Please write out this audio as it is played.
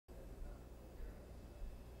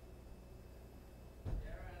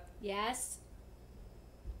Yes.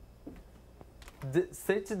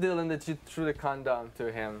 Say to Dylan that you threw the condom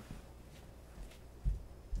to him.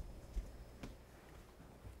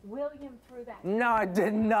 William threw that. No, I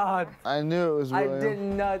did not. I knew it was William. I did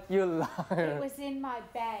not, you liar. It was in my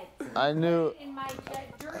bed. I knew. In my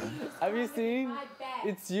bed. Dirty was Have you seen? in my bed.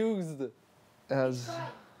 It's used. As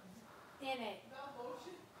In it.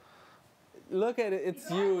 Look at it, it's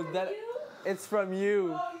used. That it's from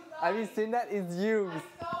you. Have you seen that? It's used.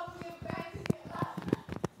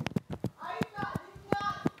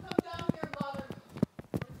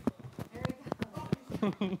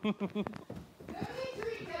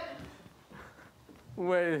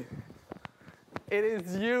 Wait. It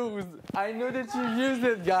is used. I know that you used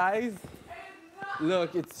it, guys.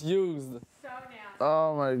 Look, it's used. So nasty.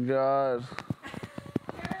 oh my god.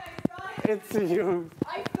 It's used.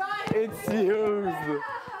 I saw it. It's used.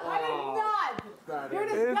 I did not. You're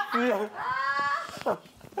just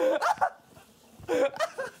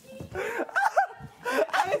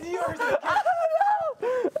It's used. That is yours.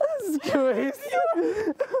 That's crazy.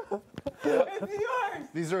 It's yours.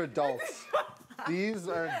 These are adults. These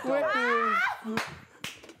are Wait, adults.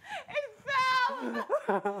 It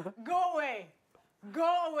fell. Go away. Go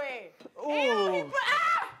away. Ew, he put,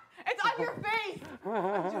 it's on your face.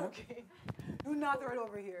 I'm joking. Do not throw it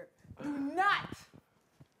over here. Do not.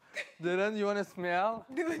 Dylan, you want to smell?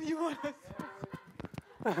 Dylan, you want to.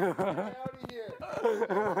 Get out of here.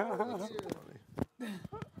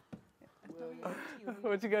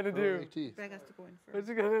 What you gotta do? That has to go in first. What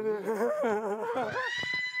you gotta do?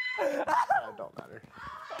 It don't matter.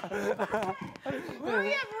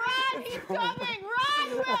 William, run! He's coming! Run,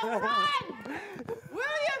 Will, run!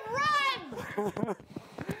 William, run!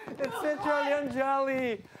 It's petroleum jelly.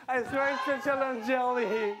 I swear it's petroleum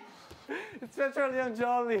jelly. It's petroleum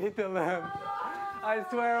jelly, Dylan. I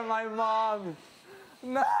swear on my mom.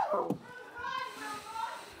 No.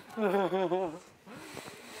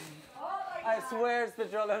 I swear it's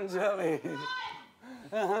petroleum jelly.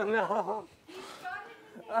 No.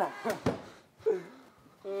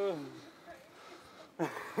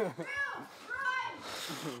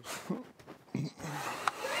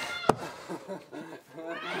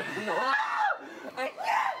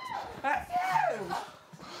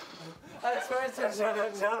 I swear it's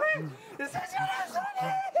petroleum jelly. It's petroleum jelly.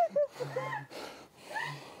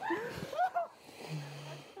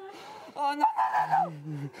 Oh no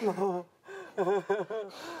no no no!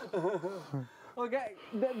 Okay,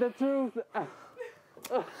 the truth.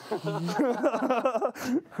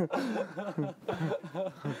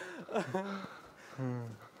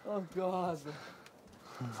 Oh God!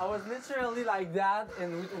 I was literally like that,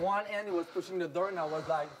 and with one hand he was pushing the door, and I was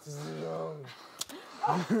like,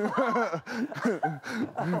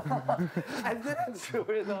 I didn't do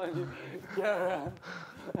it on you. Yeah.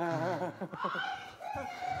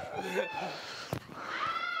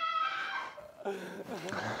 Oh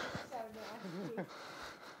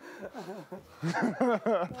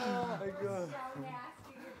my God. So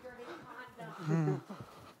nasty, your dirty condom.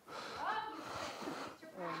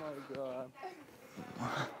 Oh my God.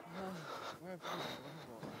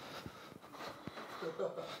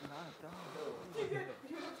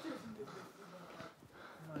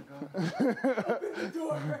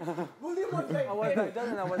 William was like, I was like,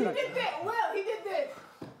 doesn't I was he like, did this. Will, he did this.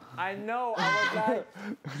 I know, I was like,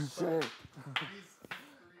 shit.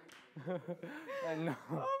 I know.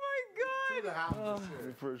 Oh my God.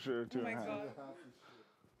 For sure, Oh my God.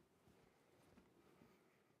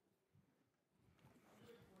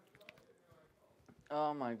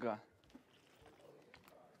 Oh my God.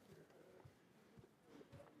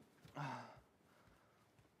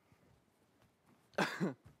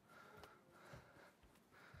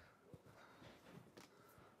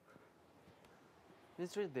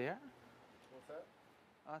 Is Dre there? What's that?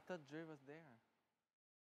 I thought Dre was there.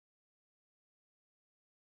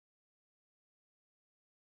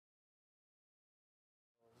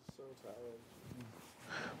 So tired.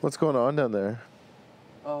 What's going on down there?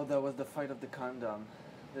 Oh, that was the fight of the condom.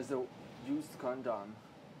 There's a used condom.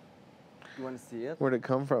 You want to see it? Where'd it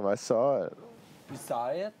come from? I saw it. You saw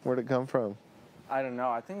it? Where'd it come from? I don't know.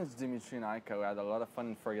 I think it's Dimitri and Aiko had a lot of fun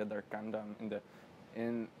and forget their condom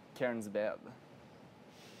in Karen's bed.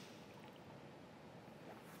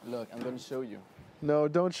 Look, I'm gonna show you. No,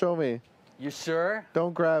 don't show me. You sure?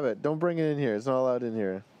 Don't grab it. Don't bring it in here. It's not allowed in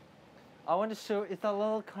here. I want to show. It's a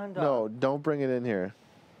little condom. No, don't bring it in here.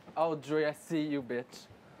 Oh, Dre, I see you, bitch.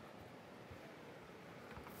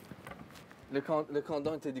 Le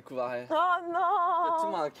condom était découvert. Oh T'as-tu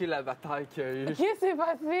non! manqué la bataille qu'il y a eu? Qu'est-ce qui s'est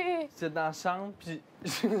passé? J'étais dans la chambre, puis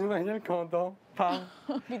je voyais le condom. Pam!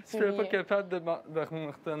 Puis Je tu suis pas riais. capable de me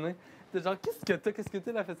retenir. T'es genre, qu'est-ce que t'as? Qu'est-ce que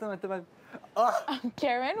t'as? Elle a fait ça, elle était mal. Ah!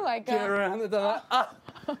 Karen ou like Karen, elle était là. Ah!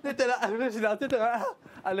 Elle était là. Là, j'ai lancé, elle était là.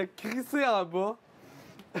 Ah! Elle a crissé en bas.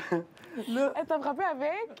 Là, Elle t'a frappé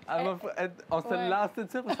avec? on se Ouais. lançait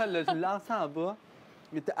dessus, pour ça, elle l'a lancé en bas.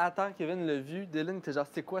 Il était à terre, Kevin l'a vu. Dylan était genre,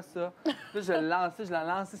 c'est quoi ça? Là, je l'ai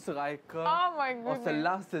lancé sur Aika. Oh my On se goodness.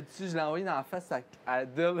 lance dessus, je l'ai envoyé dans la face à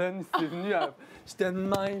Dylan. Il s'est venu, j'étais de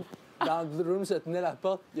même dans le room, je tenais la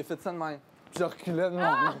porte, il a fait ça de même. Puis je reculais de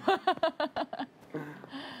même.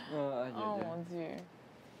 Oh mon Dieu.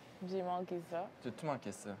 J'ai manqué ça. J'ai tout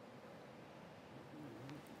manqué ça.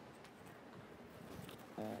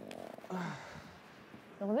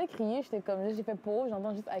 J'entendais crier, j'étais comme, là, j'ai fait pause,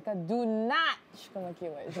 j'entends juste Aika, do not! Je suis comme, ok,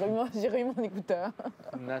 ouais, j'ai remis mon écouteur.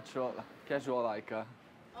 Natural, casual Aika.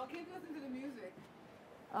 I'll keep listening to the music.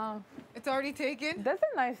 Ah. It's already taken? That's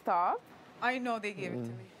a nice top. I know they gave it to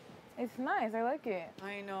me. It's nice. I like it.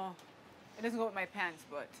 I know. It doesn't go with my pants,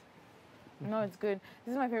 but. No, it's good.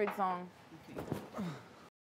 This is my favorite song. Okay.